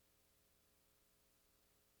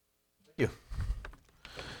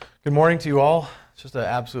Good morning to you all. It's just an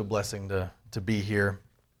absolute blessing to be here.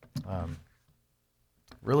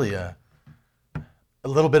 Really a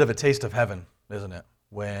little bit of a taste of heaven, isn't it?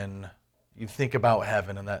 When you think about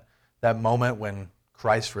heaven and that moment when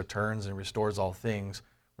Christ returns and restores all things,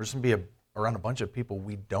 we're just going to be around a bunch of people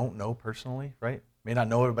we don't know personally, right? May not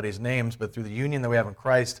know everybody's names, but through the union that we have in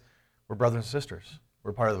Christ, we're brothers and sisters.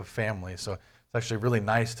 We're part of the family. So it's actually really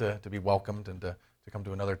nice to be welcomed and to come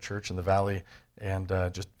to another church in the valley and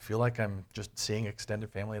just feel like I'm just seeing extended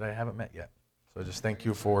family that I haven't met yet. So just thank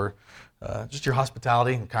you for just your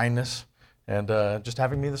hospitality and kindness and just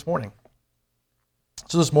having me this morning.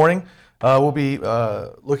 So this morning we'll be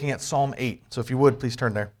looking at Psalm 8. So if you would, please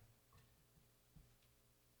turn there.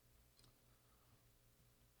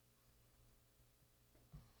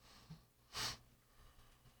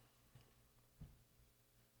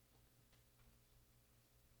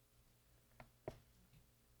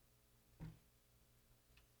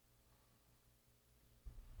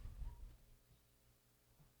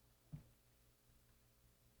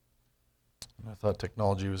 I thought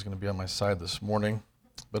technology was going to be on my side this morning,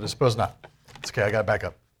 but I suppose not. It's okay, I got it back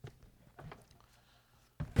up.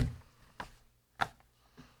 So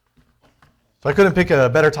I couldn't pick a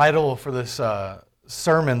better title for this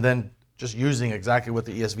sermon than just using exactly what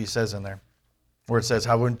the ESV says in there, where it says,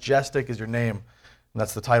 "How majestic is your name," and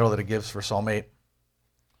that's the title that it gives for Psalm 8.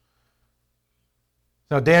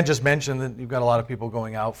 Now, Dan just mentioned that you've got a lot of people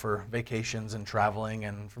going out for vacations and traveling,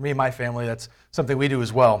 and for me and my family, that's something we do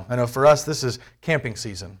as well. I know for us, this is camping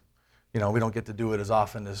season. You know, we don't get to do it as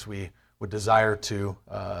often as we would desire to,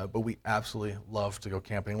 but we absolutely love to go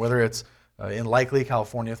camping, whether it's in Likely,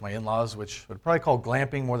 California with my in-laws, which I would probably call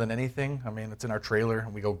glamping more than anything. I mean, it's in our trailer,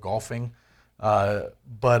 and we go golfing.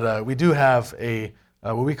 But we do have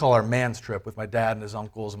what we call our man's trip with my dad and his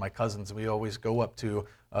uncles and my cousins, and we always go up to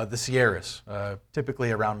the Sierras, typically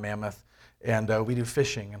around Mammoth, and we do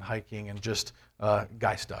fishing and hiking and just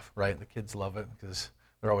guy stuff, right? The kids love it because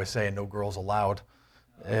they're always saying no girls allowed,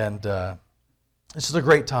 and it's just a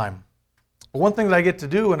great time. But one thing that I get to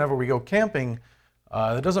do whenever we go camping,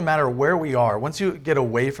 it doesn't matter where we are. Once you get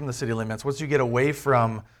away from the city limits, once you get away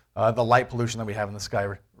from the light pollution that we have in the sky,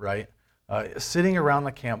 right? Sitting around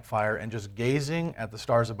the campfire and just gazing at the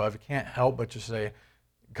stars above, you can't help but just say,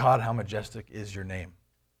 "God, how majestic is your name."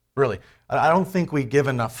 Really, I don't think we give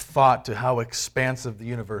enough thought to how expansive the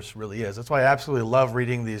universe really is. That's why I absolutely love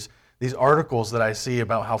reading these articles that I see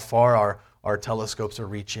about how far our telescopes are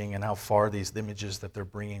reaching and how far these images that they're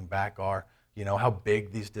bringing back are, you know, how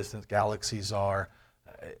big these distant galaxies are.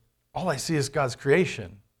 All I see is God's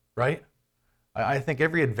creation, right? I think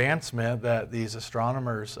every advancement that these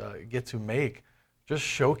astronomers get to make just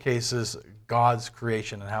showcases God's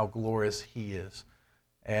creation and how glorious He is.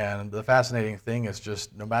 And the fascinating thing is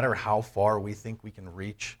just no matter how far we think we can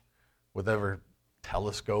reach with whatever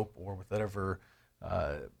telescope or with whatever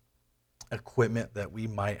equipment that we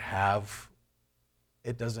might have,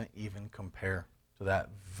 it doesn't even compare to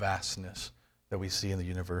that vastness that we see in the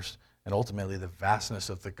universe and ultimately the vastness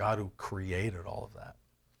of the God who created all of that.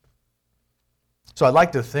 So I'd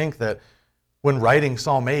like to think that when writing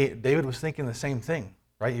Psalm 8, David was thinking the same thing,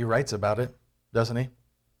 right? He writes about it, doesn't he?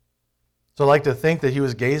 So I'd like to think that he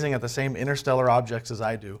was gazing at the same interstellar objects as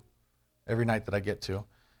I do every night that I get to,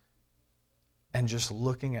 and just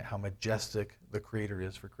looking at how majestic the Creator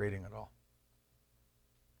is for creating it all.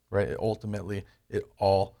 Right? Ultimately, it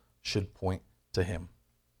all should point to Him.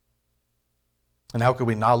 And how could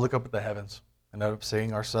we not look up at the heavens and end up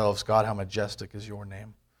saying ourselves, "God, how majestic is your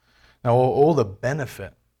name"? Now, all the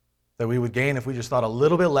benefit that we would gain if we just thought a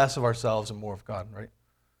little bit less of ourselves and more of God, right?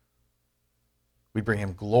 We'd bring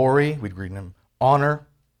Him glory, we'd bring Him honor,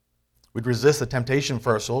 we'd resist the temptation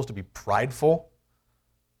for our souls to be prideful,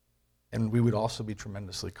 and we would also be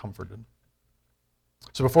tremendously comforted.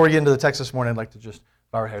 So before we get into the text this morning, I'd like to just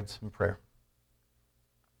bow our heads in prayer.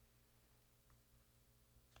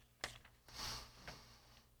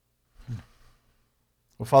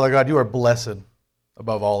 Well, Father God, You are blessed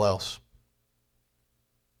above all else.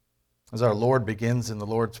 As our Lord begins in the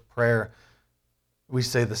Lord's Prayer, we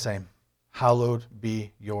say the same. Hallowed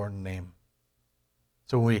be Your name.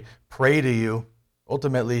 So when we pray to You,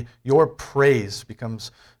 ultimately Your praise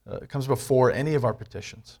comes before any of our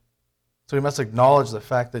petitions. So we must acknowledge the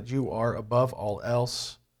fact that You are above all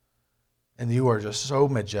else, and You are just so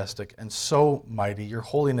majestic and so mighty. Your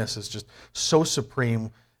holiness is just so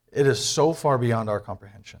supreme. It is so far beyond our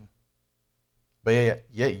comprehension. But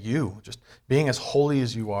yet You, just being as holy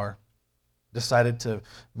as You are, decided to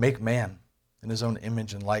make man in His own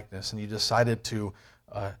image and likeness, and You decided to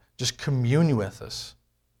just commune with us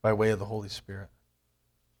by way of the Holy Spirit.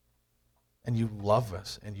 and you love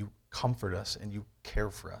us, and you comfort us, and you care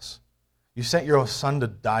for us. You sent your own Son to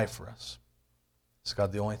die for us. So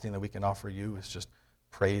God, the only thing that we can offer you is just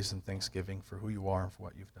praise and thanksgiving for who you are and for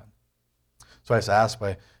what you've done. So I just ask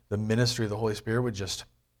by the ministry of the Holy Spirit would just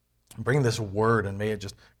bring this word and may it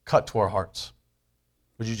just cut to our hearts.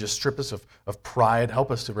 Would you just strip us of pride,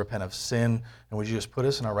 help us to repent of sin, and would you just put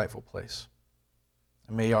us in our rightful place?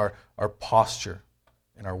 And may our posture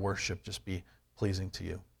in our worship just be pleasing to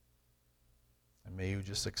you. And may you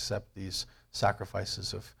just accept these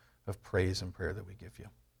sacrifices of praise and prayer that we give you.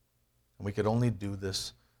 And we could only do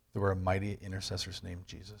this through our mighty intercessor's name,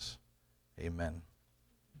 Jesus. Amen.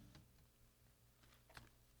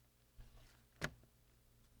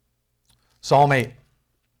 Psalm 8.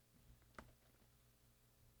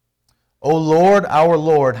 O Lord, our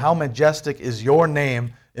Lord, how majestic is your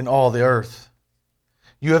name in all the earth.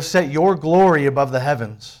 You have set your glory above the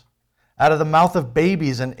heavens. Out of the mouth of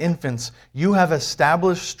babies and infants, you have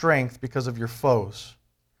established strength because of your foes,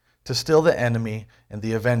 to still the enemy and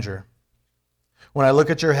the avenger. When I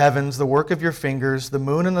look at your heavens, the work of your fingers, the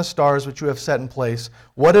moon and the stars which you have set in place,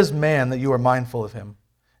 what is man that you are mindful of him,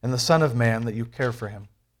 and the Son of Man that you care for him?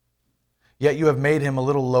 Yet you have made him a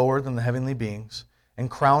little lower than the heavenly beings, and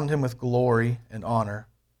crowned him with glory and honor.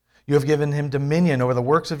 You have given him dominion over the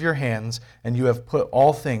works of your hands, and you have put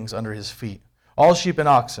all things under his feet, all sheep and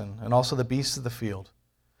oxen, and also the beasts of the field,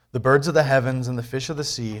 the birds of the heavens and the fish of the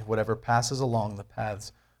sea, whatever passes along the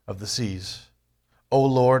paths of the seas. O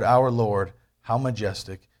Lord, our Lord, how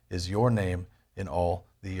majestic is your name in all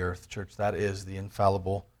the earth. Church, that is the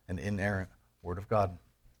infallible and inerrant Word of God.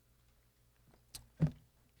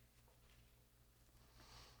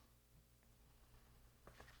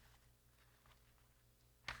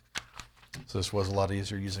 So this was a lot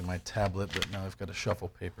easier using my tablet, but now I've got to shuffle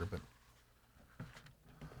paper, but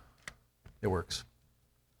it works.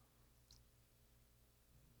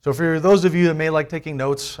 So for those of you that may like taking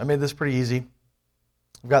notes, I made this pretty easy.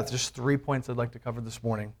 I've got just 3 points I'd like to cover this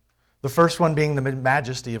morning. The first one being the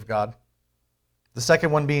majesty of God. The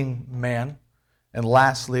second one being man. And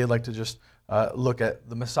lastly, I'd like to just look at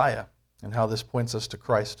the Messiah and how this points us to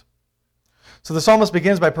Christ. So the psalmist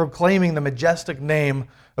begins by proclaiming the majestic name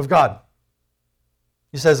of God.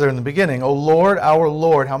 He says there in the beginning, O Lord, our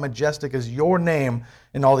Lord, how majestic is your name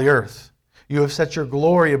in all the earth. You have set your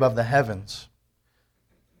glory above the heavens.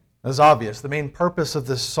 As obvious, the main purpose of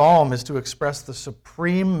this psalm is to express the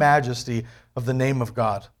supreme majesty of the name of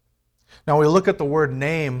God. Now we look at the word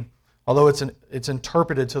name, although it's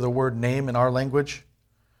interpreted to the word name in our language.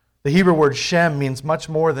 The Hebrew word Shem means much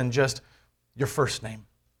more than just your first name,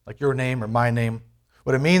 like your name or my name.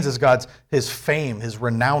 What it means is his fame, his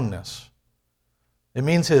renownedness. It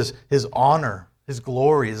means his honor, his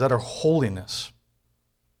glory, his utter holiness,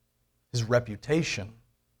 his reputation.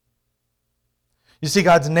 You see,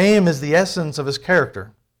 God's name is the essence of his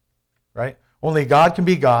character, right? Only God can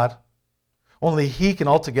be God. Only he can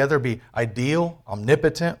altogether be ideal,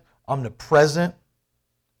 omnipotent, omnipresent,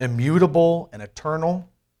 immutable, and eternal.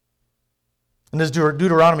 And as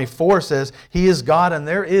Deuteronomy 4 says, he is God and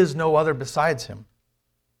there is no other besides him.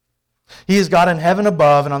 He is God in heaven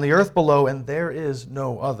above and on the earth below, and there is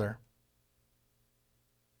no other.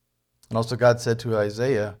 And also God said to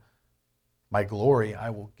Isaiah, my glory I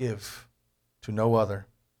will give to no other.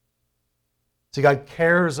 See, God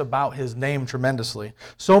cares about his name tremendously.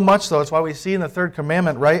 So much so, that's why we see in the third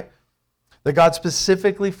commandment, right, that God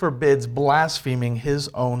specifically forbids blaspheming his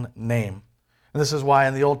own name. And this is why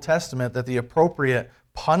in the Old Testament that the appropriate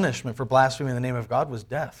punishment for blaspheming the name of God was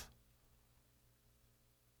death.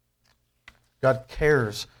 God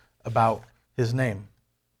cares about his name.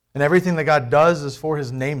 And everything that God does is for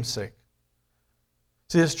his name's sake.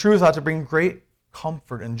 See, this truth ought to bring great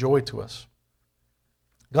comfort and joy to us.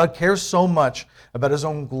 God cares so much about his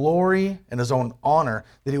own glory and his own honor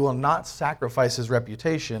that he will not sacrifice his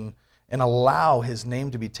reputation and allow his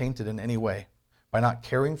name to be tainted in any way by not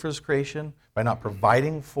caring for his creation, by not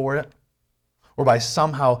providing for it, or by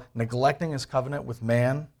somehow neglecting his covenant with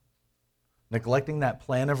man, neglecting that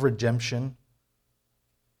plan of redemption,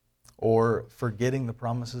 or forgetting the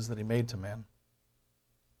promises that he made to man.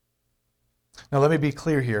 Now let me be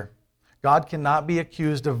clear here. God cannot be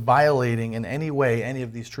accused of violating in any way any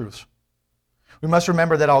of these truths. We must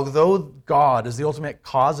remember that although God is the ultimate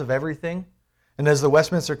cause of everything, and as the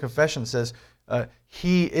Westminster Confession says,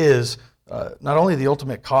 he is not only the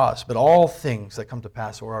ultimate cause, but all things that come to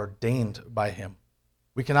pass are ordained by him.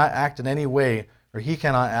 We cannot act in any way, or he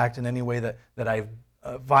cannot act in any way that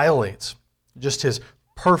violates just his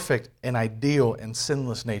perfect and ideal and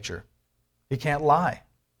sinless nature. He can't lie.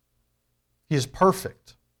 He is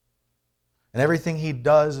perfect. And everything he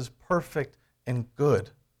does is perfect and good.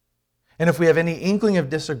 And if we have any inkling of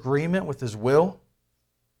disagreement with His will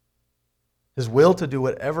to do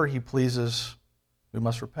whatever He pleases, we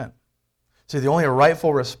must repent. See, the only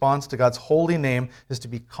rightful response to God's holy name is to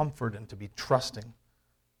be comforted and to be trusting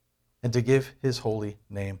and to give His holy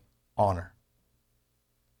name honor.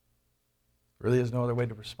 There really is no other way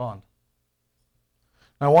to respond.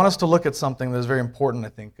 Now, I want us to look at something that is very important, I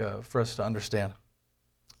think, for us to understand.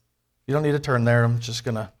 You don't need to turn there. I'm just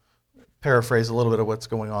going to paraphrase a little bit of what's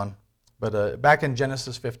going on. But back in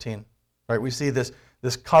Genesis 15, right, we see this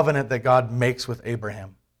covenant that God makes with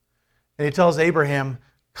Abraham. And He tells Abraham,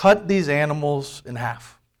 cut these animals in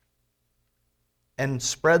half and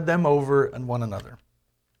spread them over on one another.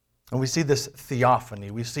 And we see this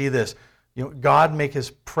theophany. We see this, God make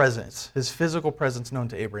His presence, His physical presence known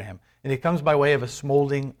to Abraham. And He comes by way of a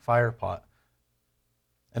smoldering fire pot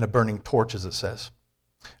and a burning torch, as it says.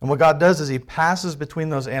 And what God does is He passes between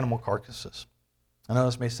those animal carcasses. I know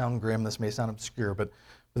this may sound grim, this may sound obscure, but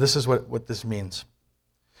this is what this means.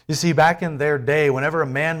 You see, back in their day, whenever a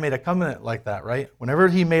man made a covenant like that, right? Whenever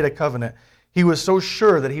he made a covenant, he was so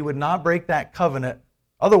sure that he would not break that covenant,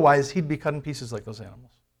 otherwise he'd be cut in pieces like those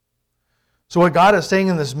animals. So what God is saying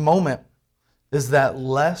in this moment is that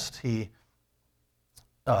lest he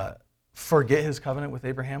forget His covenant with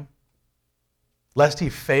Abraham, lest he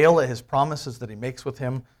fail at His promises that He makes with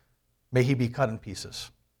him, may he be cut in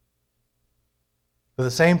pieces. But at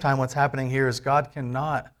the same time, what's happening here is God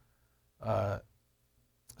cannot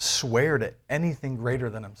swear to anything greater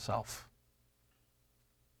than Himself.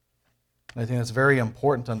 And I think that's very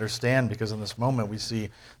important to understand, because in this moment we see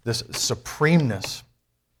this supremeness,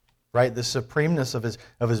 right? This supremeness of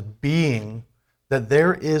his being, that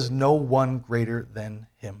there is no one greater than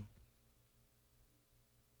Him.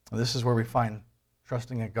 And this is where we find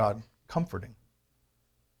trusting in God comforting.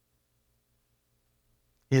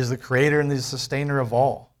 He is the creator and the sustainer of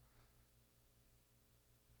all.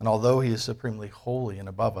 And although He is supremely holy and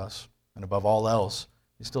above us, and above all else,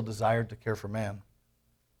 He still desired to care for man.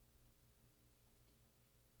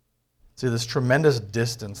 See, this tremendous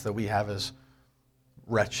distance that we have as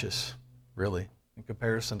wretches, really, in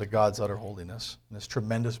comparison to God's utter holiness and His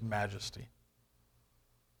tremendous majesty.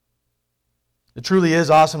 It truly is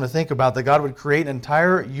awesome to think about that God would create an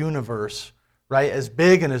entire universe, right, as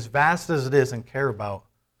big and as vast as it is, and care about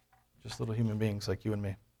just little human beings like you and me.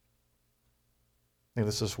 I think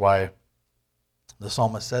this is why the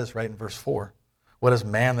psalmist says, right in verse 4, what is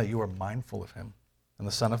man that you are mindful of him, and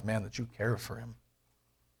the Son of Man that you care for him?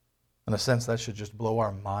 In a sense, that should just blow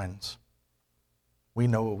our minds. We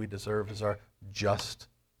know what we deserve is our just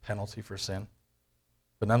penalty for sin.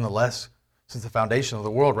 But nonetheless, since the foundation of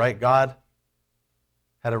the world, right, God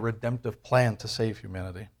had a redemptive plan to save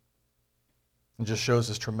humanity. It just shows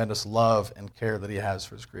His tremendous love and care that He has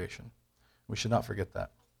for His creation. We should not forget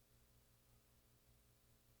that.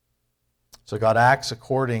 So God acts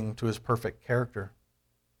according to His perfect character.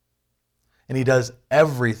 And He does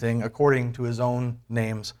everything according to His own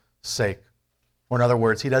name's sake. Or in other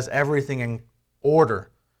words, He does everything in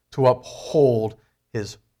order to uphold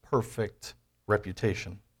His perfect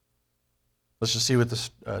reputation. Let's just see what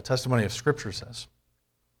this testimony of Scripture says.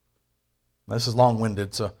 This is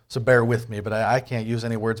long-winded, so bear with me, but I can't use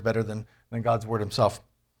any words better than God's Word Himself.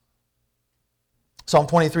 Psalm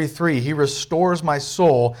 23:3, He restores my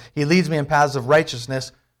soul. He leads me in paths of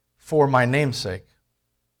righteousness for my name's sake.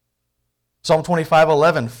 Psalm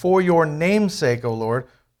 25:11, for your name's sake, O Lord,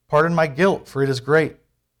 pardon my guilt, for it is great.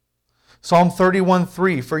 Psalm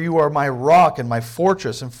 31:3, for you are my rock and my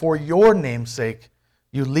fortress, and for your name's sake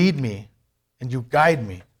you lead me and you guide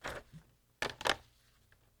me.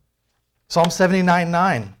 Psalm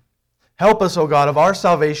 79:9, help us, O God, of our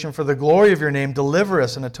salvation for the glory of your name. Deliver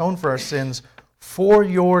us and atone for our sins for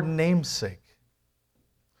your name's sake.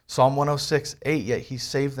 Psalm 106:8, yet He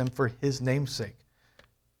saved them for His name's sake,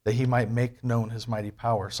 that He might make known His mighty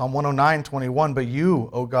power. Psalm 109:21, but you,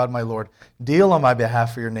 O God, my Lord, deal on my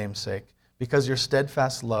behalf for your name's sake, because your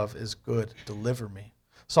steadfast love is good. Deliver me.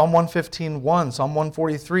 Psalm 115:1, Psalm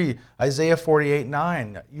 143, Isaiah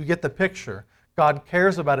 48:9. You get the picture. God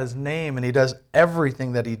cares about His name, and He does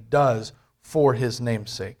everything that He does for His name's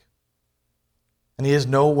sake. And He is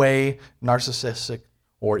no way narcissistic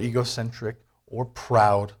or egocentric or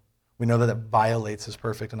proud. We know that it violates His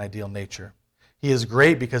perfect and ideal nature. He is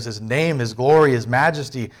great because His name, His glory, His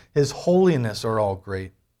majesty, His holiness are all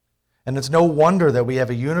great. And it's no wonder that we have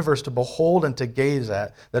a universe to behold and to gaze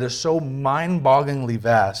at that is so mind-bogglingly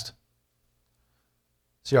vast.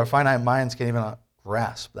 See, our finite minds can't even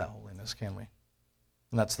grasp that holiness, can we?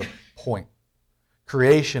 And that's the point.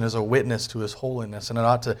 Creation is a witness to his holiness, and it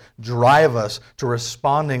ought to drive us to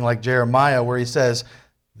responding like Jeremiah, where he says,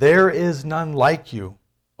 "There is none like you.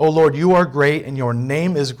 O Lord, you are great, and your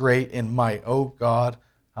name is great in might. O God,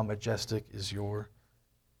 how majestic is your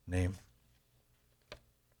name."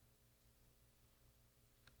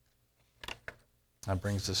 That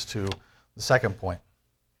brings us to the second point.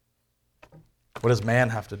 What does man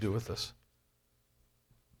have to do with this?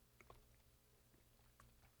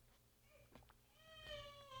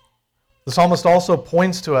 The psalmist also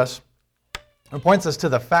points us to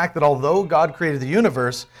the fact that although God created the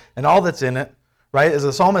universe and all that's in it, right, as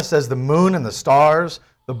the psalmist says, the moon and the stars,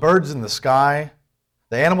 the birds in the sky,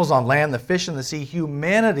 the animals on land, the fish in the sea,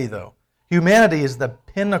 humanity is the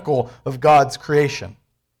pinnacle of God's creation.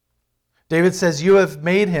 David says, "You have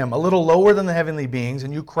made him a little lower than the heavenly beings,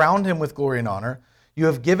 and you crowned him with glory and honor. You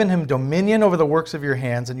have given him dominion over the works of your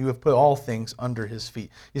hands, and you have put all things under his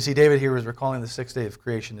feet." You see, David here is recalling the sixth day of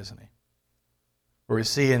creation, isn't he? Where we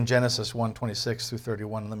see in Genesis 1:26 through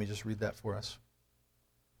 31. Let me just read that for us.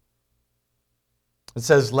 It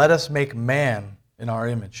says, "Let us make man in our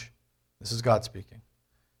image." This is God speaking.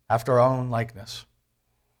 "After our own likeness.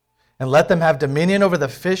 And let them have dominion over the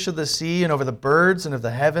fish of the sea, and over the birds and of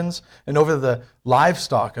the heavens, and over the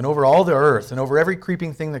livestock, and over all the earth, and over every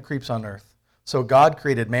creeping thing that creeps on earth." So God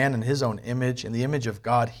created man in his own image. In the image of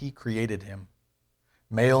God he created him.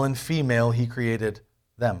 Male and female he created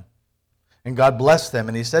them. And God blessed them,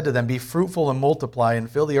 and he said to them, "Be fruitful and multiply, and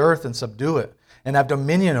fill the earth and subdue it, and have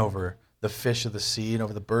dominion over the fish of the sea, and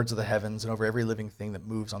over the birds of the heavens, and over every living thing that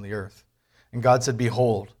moves on the earth." And God said,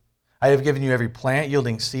 "Behold, I have given you every plant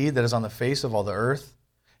yielding seed that is on the face of all the earth,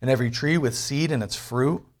 and every tree with seed in its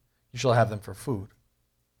fruit. You shall have them for food.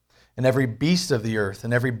 And every beast of the earth,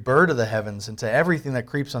 and every bird of the heavens, and to everything that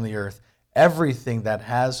creeps on the earth, everything that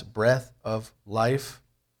has breath of life,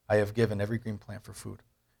 I have given every green plant for food."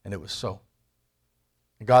 And it was so.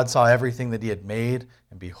 And God saw everything that he had made,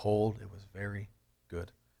 and behold, it was very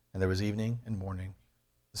good. And there was evening and morning,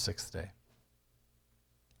 the sixth day.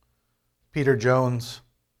 Peter Jones,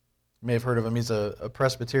 you may have heard of him. He's a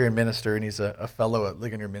Presbyterian minister, and he's a fellow at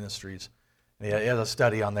Ligonier Ministries. And he has a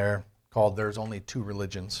study on there called "There's Only Two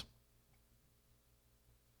Religions."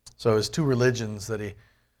 So his two religions that he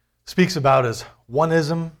speaks about is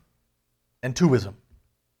oneism and twoism,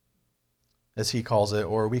 as he calls it,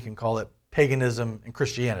 or we can call it paganism and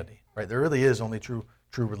Christianity. Right? There really is only true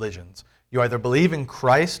religions. You either believe in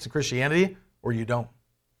Christ, Christianity, or you don't.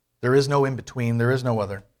 There is no in between. There is no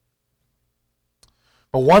other.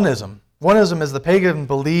 But oneism is the pagan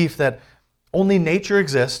belief that only nature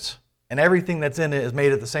exists and everything that's in it is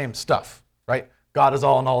made of the same stuff, right? God is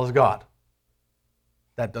all and all is God.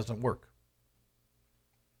 That doesn't work.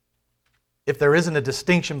 If there isn't a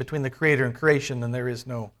distinction between the creator and creation, then there is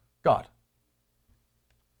no God.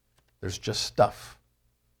 There's just stuff.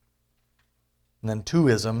 And then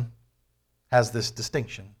twoism has this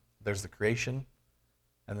distinction. There's the creation,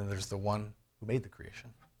 and then there's the one who made the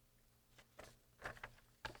creation.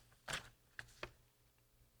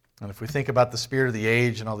 And if we think about the spirit of the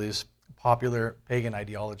age and all these popular pagan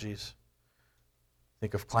ideologies,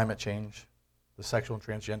 think of climate change, the sexual and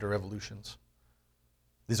transgender revolutions.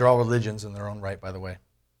 These are all religions in their own right, by the way.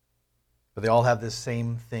 But they all have this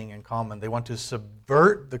same thing in common. They want to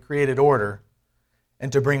subvert the created order and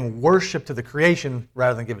to bring worship to the creation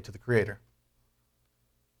rather than give it to the Creator.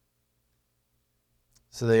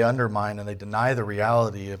 So they undermine and they deny the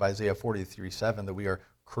reality of Isaiah 43:7 that we are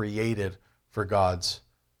created for God's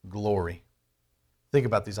glory. Think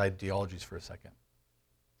about these ideologies for a second.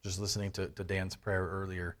 Just listening to Dan's prayer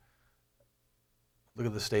earlier. Look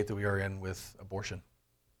at the state that we are in with abortion.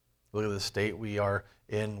 Look at the state we are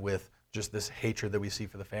in with just this hatred that we see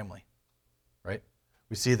for the family. Right?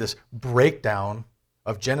 We see this breakdown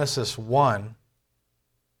of Genesis 1,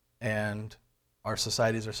 and our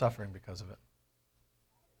societies are suffering because of it.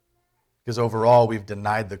 Because overall, we've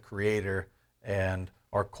denied the Creator, and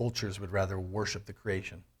our cultures would rather worship the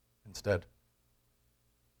creation instead.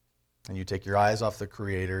 And you take your eyes off the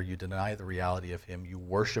Creator, you deny the reality of Him, you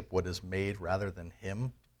worship what is made rather than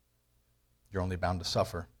Him, you're only bound to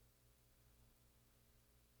suffer.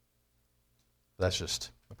 That's just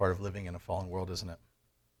a part of living in a fallen world, isn't it?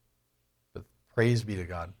 But praise be to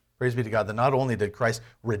God. Praise be to God that not only did Christ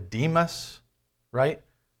redeem us, right?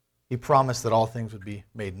 He promised that all things would be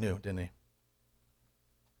made new, didn't He?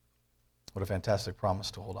 What a fantastic promise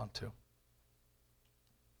to hold on to.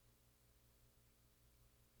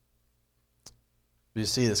 You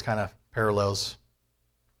see, this kind of parallels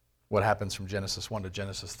what happens from Genesis 1 to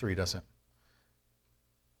Genesis 3, doesn't it?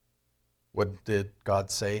 What did God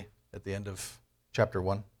say at the end of chapter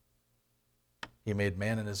 1? He made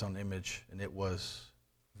man in his own image, and it was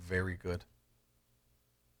very good.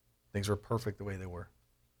 Things were perfect the way they were.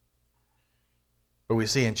 But we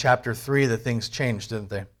see in chapter 3 that things changed, didn't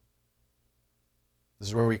they? This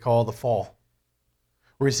is where we call the fall.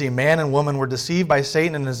 Where we see man and woman were deceived by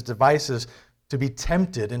Satan and his devices to be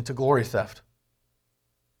tempted into glory theft.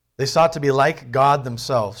 They sought to be like God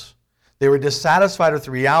themselves. They were dissatisfied with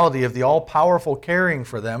the reality of the all-powerful caring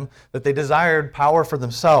for them, that they desired power for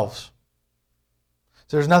themselves.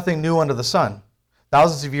 So there's nothing new under the sun.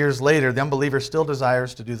 Thousands of years later, the unbeliever still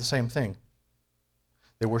desires to do the same thing.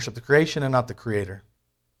 They worship the creation and not the Creator.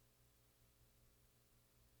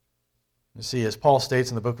 You see, as Paul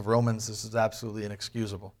states in the book of Romans, this is absolutely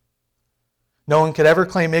inexcusable. No one could ever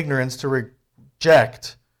claim ignorance to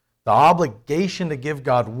reject the obligation to give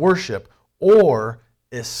God worship or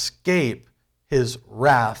escape His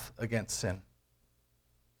wrath against sin.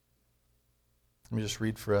 Let me just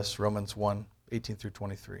read for us Romans 1, 18 through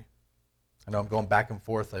 23. I know I'm going back and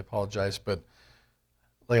forth, I apologize, but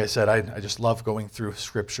like I said, I just love going through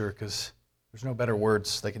Scripture because there's no better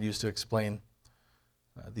words I can use to explain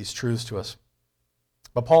these truths to us.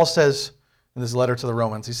 But Paul says in this letter to the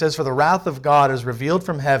Romans, he says, "For the wrath of God is revealed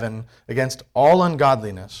from heaven against all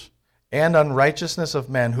ungodliness and unrighteousness of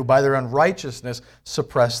men who by their unrighteousness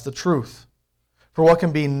suppress the truth. For what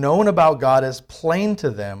can be known about God is plain to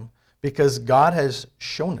them because God has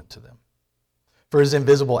shown it to them. For His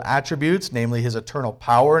invisible attributes, namely His eternal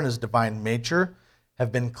power and His divine nature,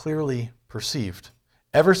 have been clearly perceived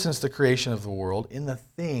ever since the creation of the world in the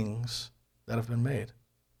things that have been made.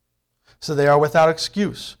 So they are without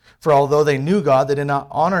excuse. For although they knew God, they did not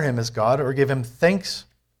honor Him as God or give Him thanks,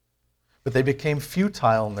 but they became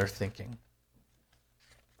futile in their thinking.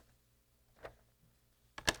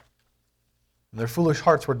 And their foolish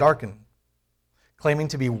hearts were darkened. Claiming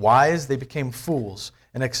to be wise, they became fools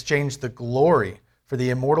and exchanged the glory for the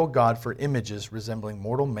immortal God for images resembling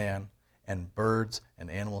mortal man and birds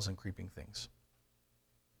and animals and creeping things."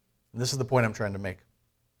 And this is the point I'm trying to make.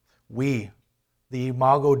 We, the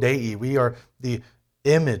imago Dei, we are the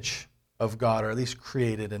image of God, or at least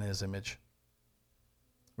created in His image.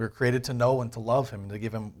 We were created to know and to love Him and to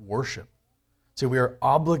give Him worship. See, we are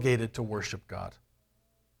obligated to worship God.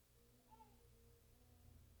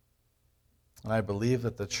 And I believe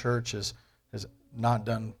that the church has not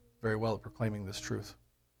done very well at proclaiming this truth.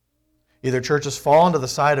 Either churches fall into the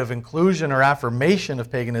side of inclusion or affirmation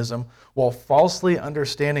of paganism while falsely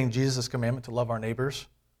understanding Jesus' commandment to love our neighbors,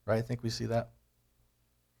 right? I think we see that.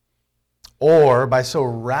 Or by so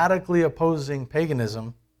radically opposing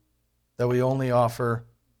paganism that we only offer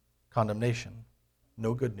condemnation,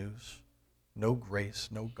 no good news, no grace,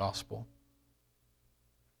 no gospel.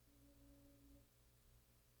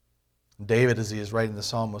 David, as he is writing the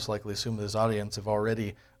psalm, most likely assumed that his audience have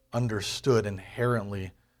already understood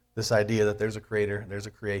inherently this idea that there's a creator, there's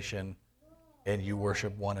a creation, and you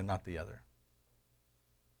worship one and not the other.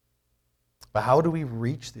 But how do we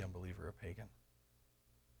reach the unbeliever or pagan?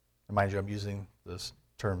 And mind you, I'm using those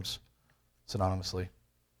terms synonymously.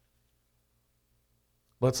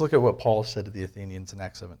 Let's look at what Paul said to the Athenians in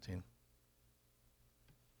Acts 17.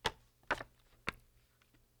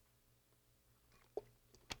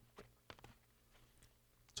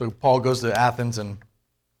 So Paul goes to Athens and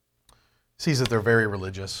sees that they're very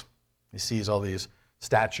religious. He sees all these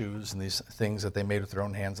statues and these things that they made with their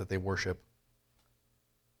own hands that they worship.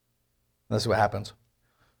 And this is what happens.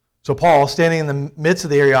 So Paul, standing in the midst of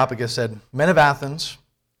the Areopagus, said, "Men of Athens,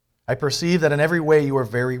 I perceive that in every way you are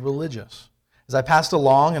very religious. As I passed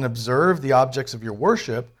along and observed the objects of your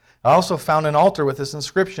worship, I also found an altar with this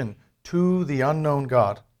inscription, 'To the unknown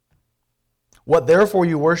God.' What therefore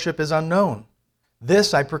you worship is unknown.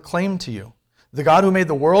 This I proclaim to you. The God who made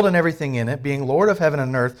the world and everything in it, being Lord of heaven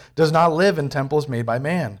and earth, does not live in temples made by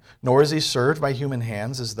man, nor is He served by human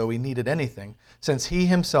hands as though He needed anything, since He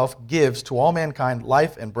Himself gives to all mankind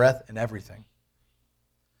life and breath and everything.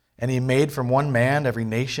 And He made from one man every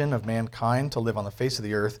nation of mankind to live on the face of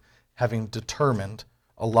the earth, having determined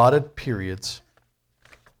allotted periods,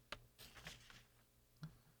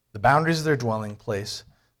 the boundaries of their dwelling place,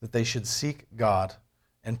 that they should seek God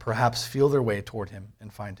and perhaps feel their way toward Him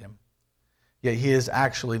and find Him. Yet He is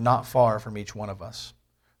actually not far from each one of us.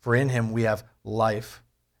 For in Him we have life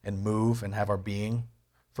and move and have our being.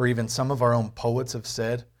 For even some of our own poets have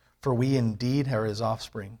said, for we indeed are His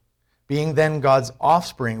offspring. Being then God's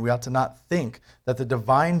offspring, we ought to not think that the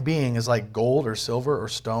divine being is like gold or silver or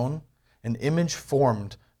stone, an image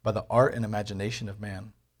formed by the art and imagination of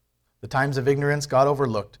man. The times of ignorance God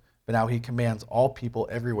overlooked, but now He commands all people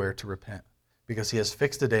everywhere to repent, because He has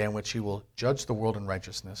fixed a day in which He will judge the world in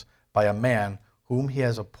righteousness by a man whom He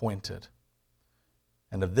has appointed.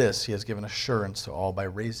 And of this he has given assurance to all by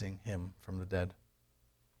raising him from the dead.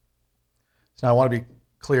 So now I want to be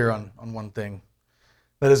clear on one thing.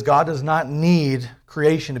 That is, God does not need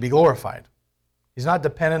creation to be glorified. He's not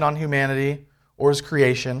dependent on humanity or his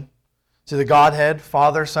creation. See, the Godhead,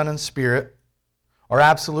 Father, Son, and Spirit are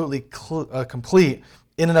absolutely complete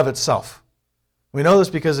in and of itself. We know this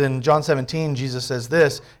because in John 17, Jesus says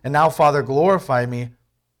this, "And now, Father, glorify me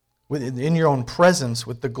in your own presence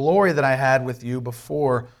with the glory that I had with you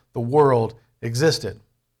before the world existed."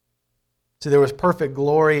 See, there was perfect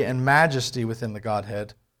glory and majesty within the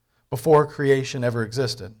Godhead before creation ever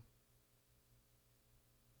existed.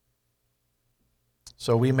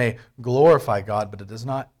 So we may glorify God, but it does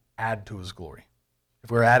not add to his glory. If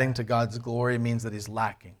we're adding to God's glory, it means that he's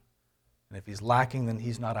lacking. And if he's lacking, then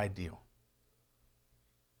he's not ideal.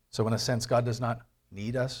 So in a sense, God does not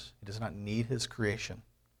need us. He does not need his creation.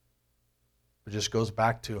 It just goes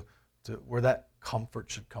back to where that comfort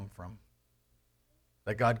should come from.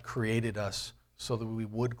 That God created us so that we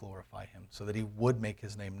would glorify him, so that he would make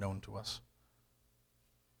his name known to us.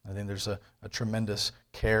 I think there's a tremendous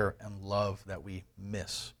care and love that we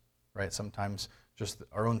miss, right? Sometimes just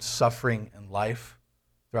our own suffering in life,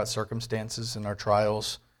 throughout circumstances and our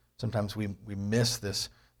trials, sometimes we miss this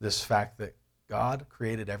fact that God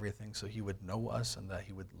created everything so he would know us and that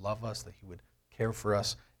he would love us, that he would care for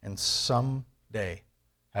us, and someday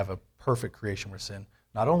have a perfect creation where sin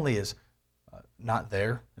not only is not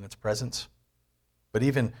there in its presence, but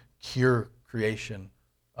even cure creation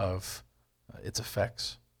of its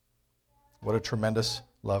effects. What a tremendous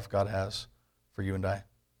love God has for you and I.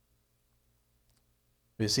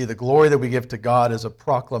 You see, the glory that we give to God is a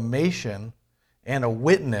proclamation and a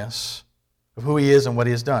witness of who he is and what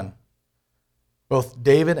he has done. Both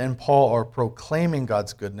David and Paul are proclaiming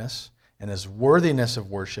God's goodness and his worthiness of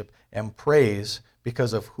worship and praise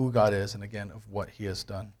because of who God is and, again, of what he has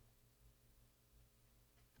done.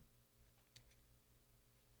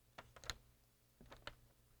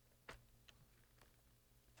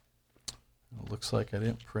 It looks like I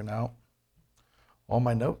didn't print out all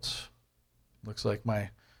my notes. Looks like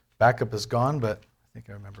my backup is gone, but I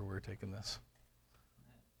think I remember we were taking this.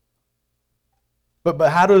 But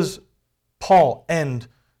how does Paul end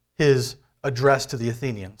his address to the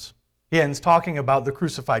Athenians? He ends talking about the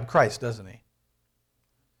crucified Christ, doesn't he?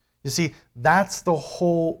 You see, that's the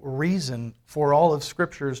whole reason for all of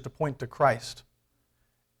Scripture is to point to Christ.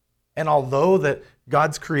 And although that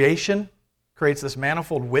God's creation creates this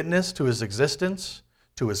manifold witness to his existence,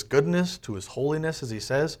 to his goodness, to his holiness, as he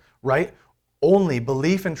says, right? Only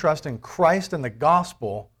belief and trust in Christ and the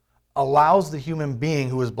gospel allows the human being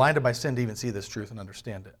who is blinded by sin to even see this truth and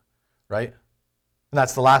understand it, right? And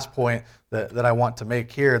that's the last point that I want to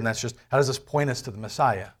make here, and that's just, how does this point us to the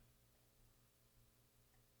Messiah?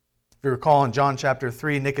 If you recall in John chapter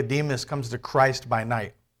 3, Nicodemus comes to Christ by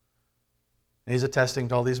night. And he's attesting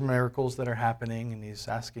to all these miracles that are happening, and he's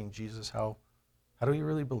asking Jesus, how do you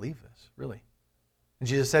really believe this, really? And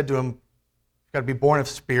Jesus said to him, you've got to be born of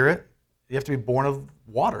spirit. You have to be born of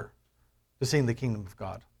water to see the kingdom of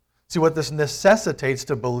God. See, what this necessitates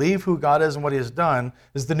to believe who God is and what he has done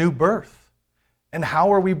is the new birth. And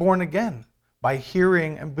how are we born again? By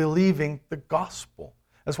hearing and believing the gospel.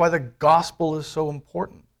 That's why the gospel is so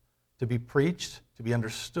important to be preached, to be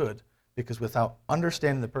understood, because without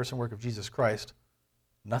understanding the person and work of Jesus Christ,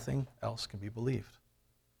 nothing else can be believed.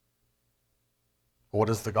 What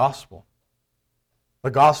is the gospel?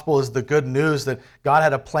 The gospel is the good news that God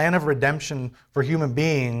had a plan of redemption for human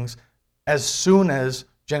beings as soon as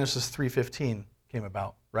Genesis 3:15 came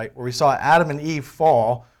about, right? Where we saw Adam and Eve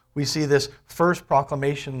fall, we see this first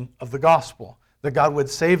proclamation of the gospel, that God would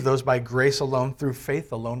save those by grace alone, through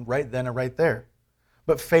faith alone, right then and right there.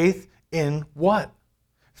 But faith in what?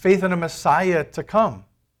 Faith in a Messiah to come.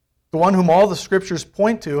 The one whom all the scriptures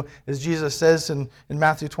point to, as Jesus says in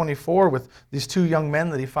Matthew 24 with these two young men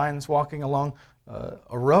that he finds walking along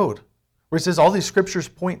a road, where he says, all these scriptures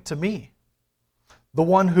point to me, the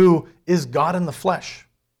one who is God in the flesh.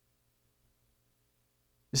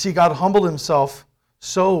 You see, God humbled himself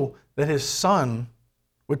so that his Son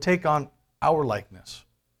would take on our likeness.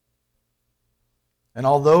 And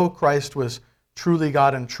although Christ was truly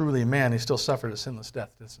God and truly man, he still suffered a sinless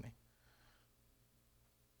death, doesn't he?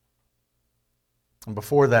 And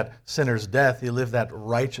before that sinner's death, he lived that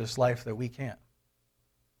righteous life that we can't.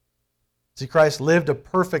 See, Christ lived a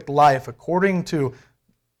perfect life according to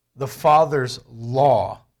the Father's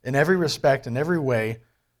law in every respect, in every way.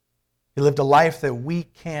 He lived a life that we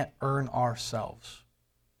can't earn ourselves.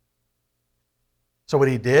 So what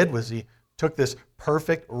he did was he took this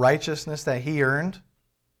perfect righteousness that he earned,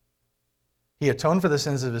 He atoned for the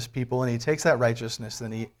sins of his people, and he takes that righteousness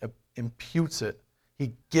and he imputes it.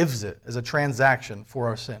 He gives it as a transaction for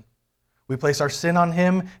our sin. We place our sin on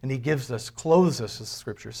him, and he gives us, clothes us, as the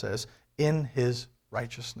Scripture says, in his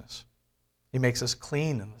righteousness. He makes us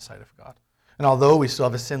clean in the sight of God. And although we still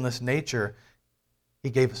have a sinless nature,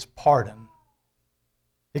 he gave us pardon.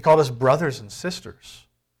 He called us brothers and sisters.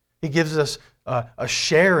 He gives us a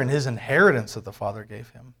share in his inheritance that the Father gave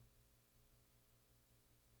him.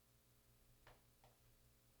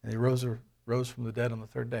 And he rose from the dead on the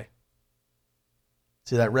third day.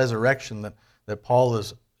 See, that resurrection that Paul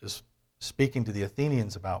is speaking to the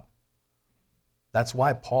Athenians about, that's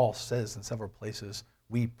why Paul says in several places,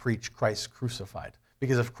 we preach Christ crucified.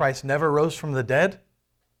 Because if Christ never rose from the dead,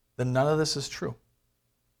 then none of this is true.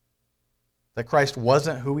 That Christ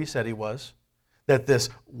wasn't who he said he was. That this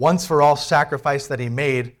once-for-all sacrifice that he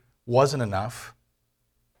made wasn't enough.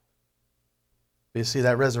 But you see,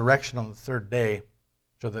 that resurrection on the third day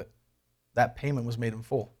showed that payment was made in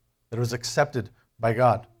full. That it was accepted by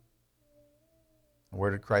God. And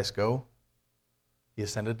where did Christ go? He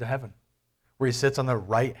ascended to heaven, where he sits on the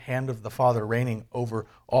right hand of the Father, reigning over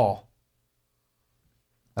all.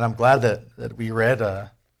 And I'm glad that we read,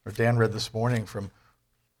 or Dan read this morning from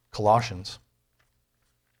Colossians,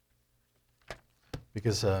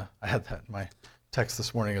 because I had that in my text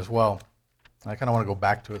this morning as well. I kind of want to go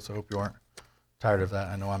back to it, so I hope you aren't tired of that.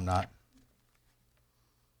 I know I'm not.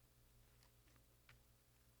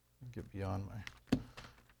 Get beyond my...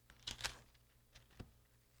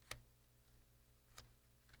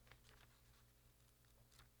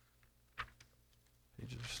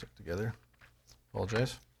 pages are stuck together.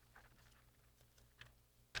 Apologize.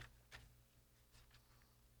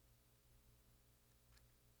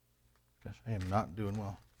 Gosh, I am not doing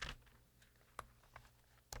well.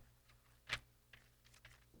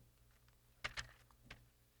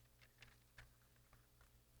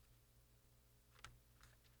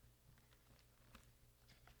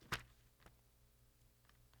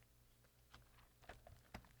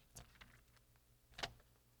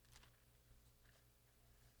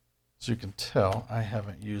 As you can tell, I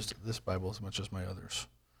haven't used this Bible as much as my others.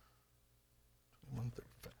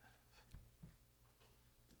 2135.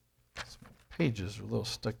 So my pages are a little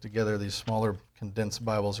stuck together. These smaller condensed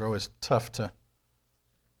Bibles are always tough to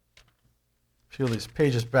peel these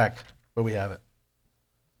pages back, but we have it.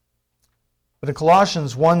 But in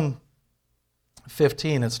Colossians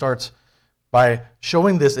 1:15, it starts by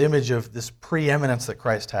showing this image of this preeminence that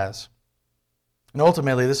Christ has. And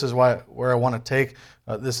ultimately, this is where I want to take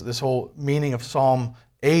this whole meaning of Psalm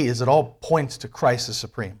 8 is it all points to Christ as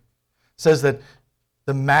supreme. It says that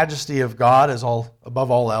the majesty of God is all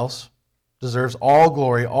above all else, deserves all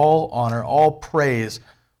glory, all honor, all praise.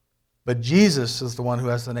 But Jesus is the one who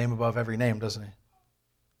has the name above every name, doesn't he?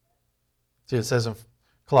 See, it says in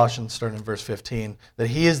Colossians, starting in verse 15, that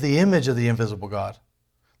he is the image of the invisible God,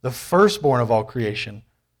 the firstborn of all creation.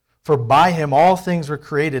 For by him all things were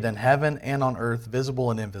created in heaven and on earth,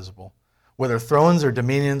 visible and invisible. Whether thrones or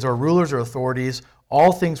dominions or rulers or authorities,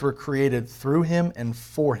 all things were created through him and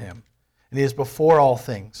for him. And he is before all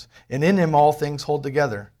things. And in him all things hold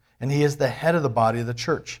together. And he is the head of the body of the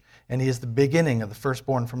church. And he is the beginning of the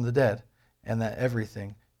firstborn from the dead. And that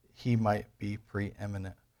everything he might be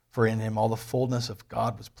preeminent. For in him all the fullness of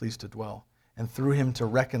God was pleased to dwell. And through him to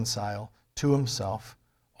reconcile to himself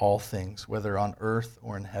all things, whether on earth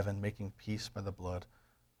or in heaven, making peace by the blood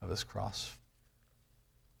of his cross.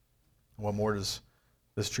 What more does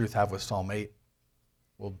this truth have with Psalm 8?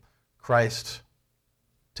 Well, Christ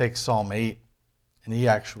takes Psalm 8 and he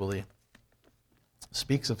actually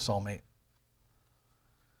speaks of Psalm 8.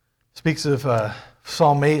 Speaks of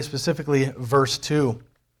Psalm 8, specifically verse 2.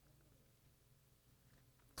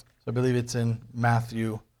 So I believe it's in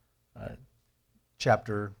Matthew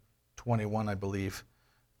chapter 21, I believe.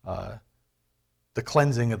 The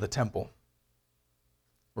cleansing of the temple,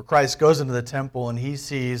 where Christ goes into the temple and he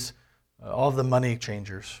sees all of the money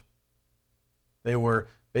changers. They were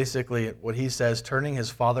basically, what he says, turning his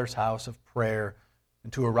Father's house of prayer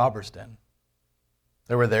into a robber's den.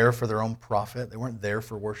 They were there for their own profit. They weren't there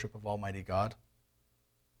for worship of Almighty God.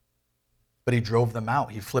 But he drove them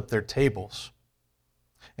out. He flipped their tables.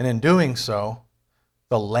 And in doing so,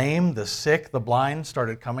 the lame, the sick, the blind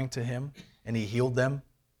started coming to him, and he healed them.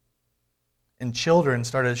 And children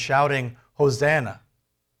started shouting, Hosanna!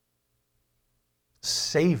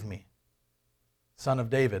 Save me, Son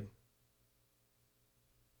of David.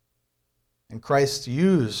 And Christ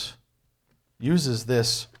uses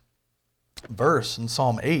this verse in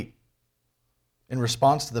Psalm 8 in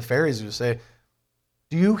response to the Pharisees who say,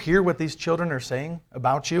 do you hear what these children are saying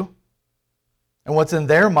about you? And what's in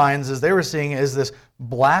their minds is they were seeing is this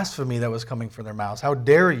blasphemy that was coming from their mouths. How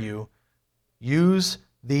dare you use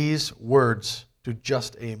these words to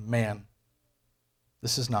just a man?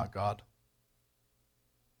 This is not God.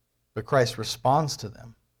 But Christ responds to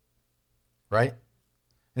them, right?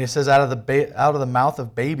 And he says, out of the mouth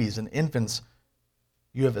of babies and infants,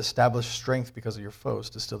 you have established strength because of your foes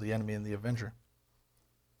to still the enemy and the avenger.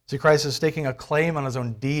 See, Christ is staking a claim on his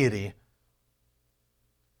own deity,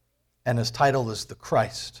 and his title is the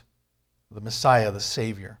Christ, the Messiah, the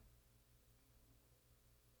Savior.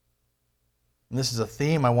 And this is a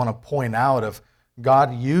theme I want to point out of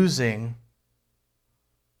God using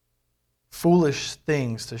foolish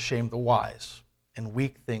things to shame the wise and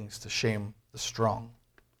weak things to shame the strong.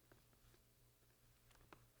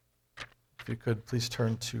 If you could, please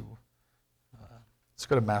turn to, let's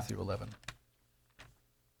go to Matthew 11.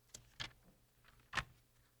 I'll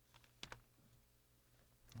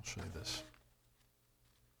show you this.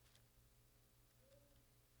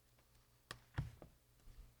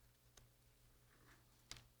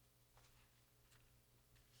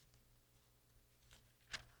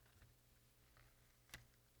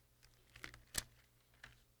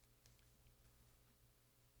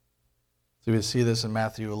 So we see this in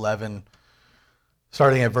Matthew 11,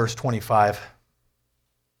 starting at verse 25.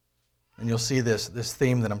 And you'll see this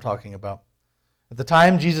theme that I'm talking about. At the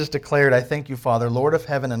time Jesus declared, I thank you, Father, Lord of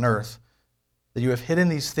heaven and earth, that you have hidden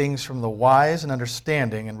these things from the wise and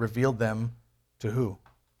understanding and revealed them to who?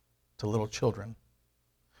 To little children.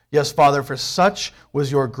 Yes, Father, for such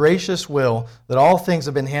was your gracious will that all things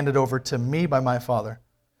have been handed over to me by my Father.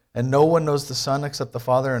 And no one knows the Son except the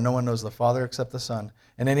Father, and no one knows the Father except the Son,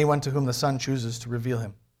 and anyone to whom the Son chooses to reveal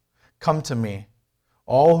him. Come to me,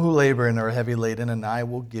 all who labor and are heavy laden, and I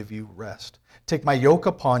will give you rest. Take my yoke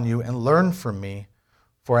upon you and learn from me,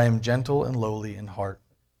 for I am gentle and lowly in heart,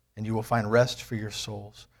 and you will find rest for your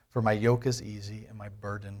souls. For my yoke is easy and my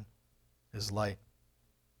burden is light.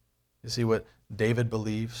 You see what David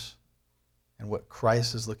believes and what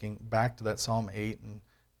Christ is looking back to that Psalm 8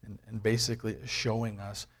 and basically showing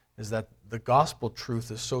us is that the gospel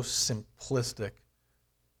truth is so simplistic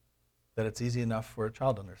that it's easy enough for a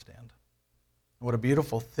child to understand. What a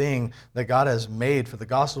beautiful thing that God has made for the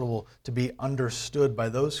gospel to be understood by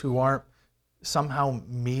those who aren't somehow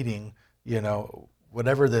meeting,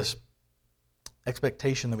 whatever this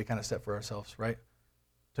expectation that we kind of set for ourselves, right?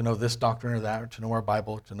 To know this doctrine or that, or to know our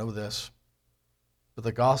Bible, to know this. But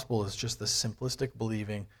the gospel is just the simplistic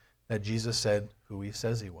believing that Jesus said who he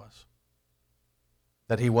says he was.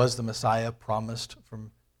 That he was the Messiah promised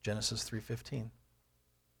from Genesis 3:15.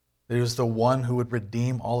 That he was the one who would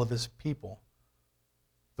redeem all of his people.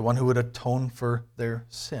 The one who would atone for their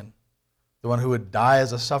sin. The one who would die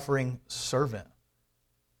as a suffering servant,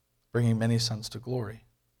 bringing many sons to glory.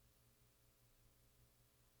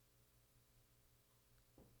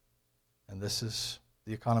 And this is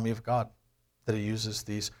the economy of God, that he uses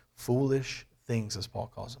these foolish things, as Paul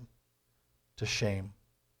calls them, to shame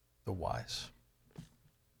the wise.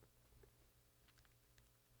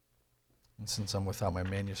 And since I'm without my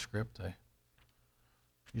manuscript, I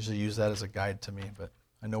usually use that as a guide to me, but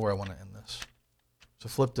I know where I want to end this. So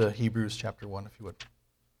flip to Hebrews chapter 1, if you would.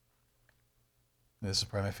 This is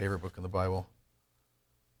probably my favorite book in the Bible.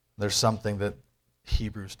 There's something that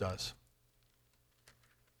Hebrews does.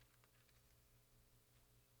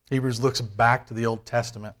 Hebrews looks back to the Old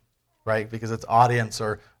Testament, right? Because its audience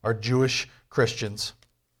are Jewish Christians.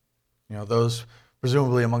 Those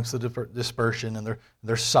presumably amongst the dispersion, and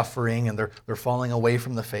they're suffering, and they're falling away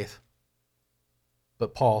from the faith.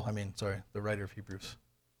 But the writer of Hebrews,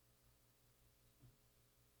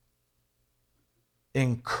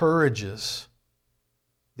 encourages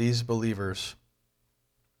these believers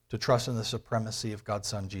to trust in the supremacy of God's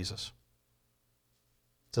Son, Jesus.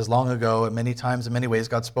 It says, long ago, at many times, in many ways,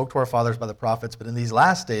 God spoke to our fathers by the prophets, but in these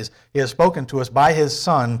last days, he has spoken to us by his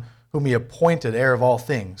Son, whom he appointed heir of all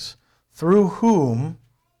things, through whom,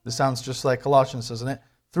 this sounds just like Colossians, doesn't it?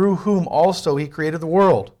 Through whom also he created the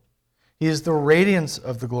world. He is the radiance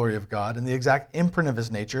of the glory of God and the exact imprint of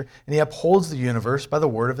his nature, and he upholds the universe by the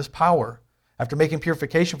word of his power. After making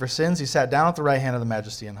purification for sins, he sat down at the right hand of the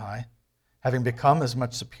Majesty on high, having become as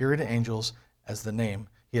much superior to angels as the name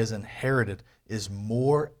he has inherited is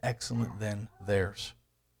more excellent than theirs.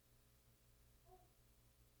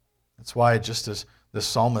 That's why, just as the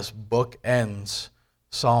psalmist book ends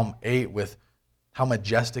Psalm 8 with, how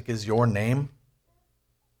majestic is your name?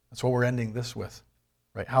 That's what we're ending this with,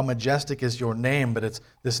 right? How majestic is your name, but it's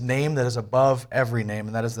this name that is above every name,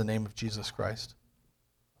 and that is the name of Jesus Christ.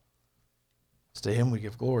 It's to him we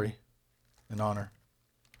give glory and honor.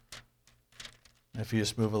 And if you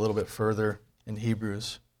just move a little bit further in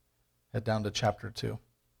Hebrews, head down to chapter 2,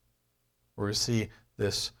 where we see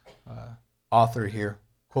this author here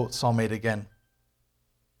quote Psalm 8 again.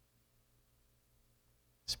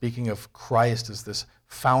 Speaking of Christ as this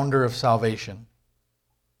founder of salvation.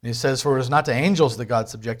 And he says, "For it is not to angels that God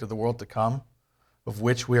subjected the world to come, of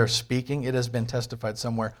which we are speaking. It has been testified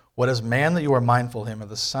somewhere. What is man that you are mindful of him, or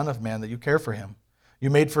the Son of Man that you care for him? You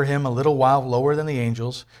made for him a little while lower than the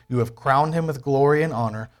angels. You have crowned him with glory and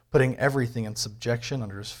honor, putting everything in subjection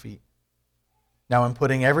under his feet. Now in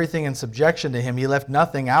putting everything in subjection to him, he left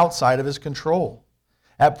nothing outside of his control.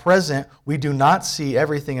 At present, we do not see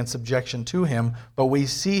everything in subjection to him, but we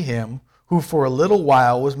see him who for a little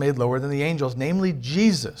while was made lower than the angels, namely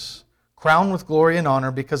Jesus, crowned with glory and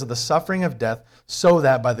honor because of the suffering of death, so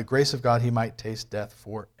that by the grace of God he might taste death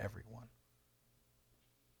for everyone."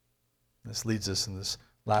 This leads us in this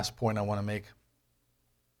last point I want to make.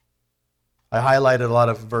 I highlighted a lot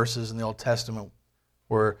of verses in the Old Testament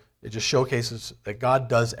where it just showcases that God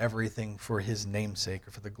does everything for his namesake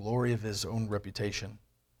or for the glory of his own reputation.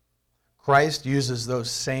 Christ uses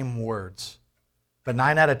those same words, but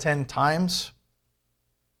 9 out of 10 times,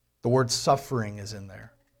 the word suffering is in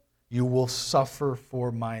there. You will suffer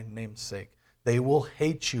for my name's sake. They will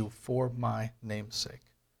hate you for my name's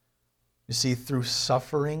sake. You see, through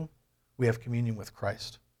suffering, we have communion with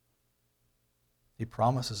Christ. He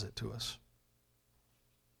promises it to us.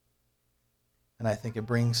 And I think it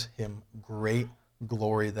brings him great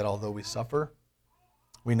glory that although we suffer,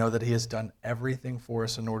 we know that he has done everything for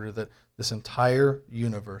us in order that this entire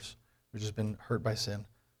universe, which has been hurt by sin,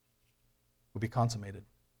 will be consummated.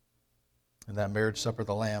 And that marriage supper of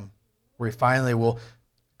the Lamb, where he finally will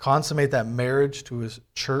consummate that marriage to his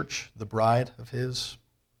church, the bride of his,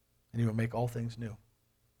 and he will make all things new.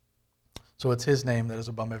 So it's his name that is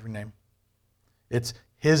above every name. It's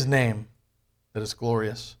his name that is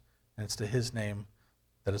glorious, and it's to his name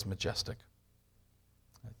that is majestic.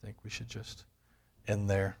 I think we should just end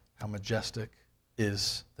there. How majestic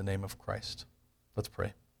is the name of Christ. Let's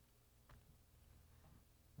pray.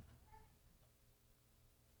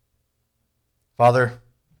 Father,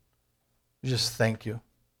 we just thank you.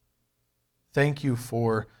 Thank you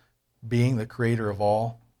for being the creator of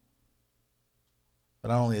all. But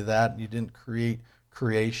not only that, you didn't create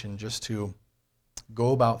creation just to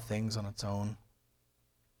go about things on its own.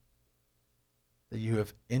 That you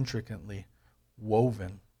have intricately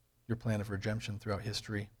woven your plan of redemption throughout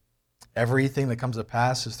history. Everything that comes to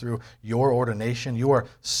pass is through your ordination. You are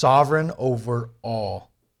sovereign over all.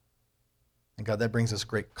 And God, that brings us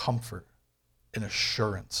great comfort and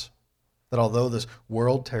assurance that although this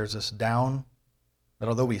world tears us down, that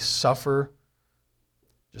although we suffer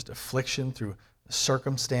just affliction through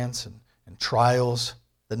circumstance and trials,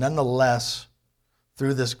 that nonetheless,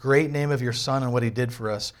 through this great name of your Son and what he did for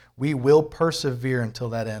us, we will persevere until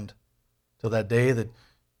that end, till that day that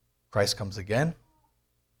Christ comes again,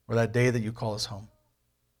 or that day that you call us home.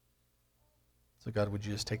 So God, would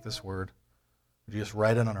you just take this word, would you just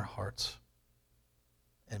write it on our hearts,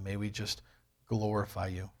 and may we just glorify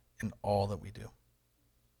you in all that we do.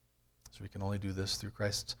 So we can only do this through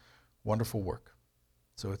Christ's wonderful work.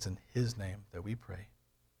 So it's in his name that we pray.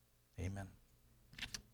 Amen.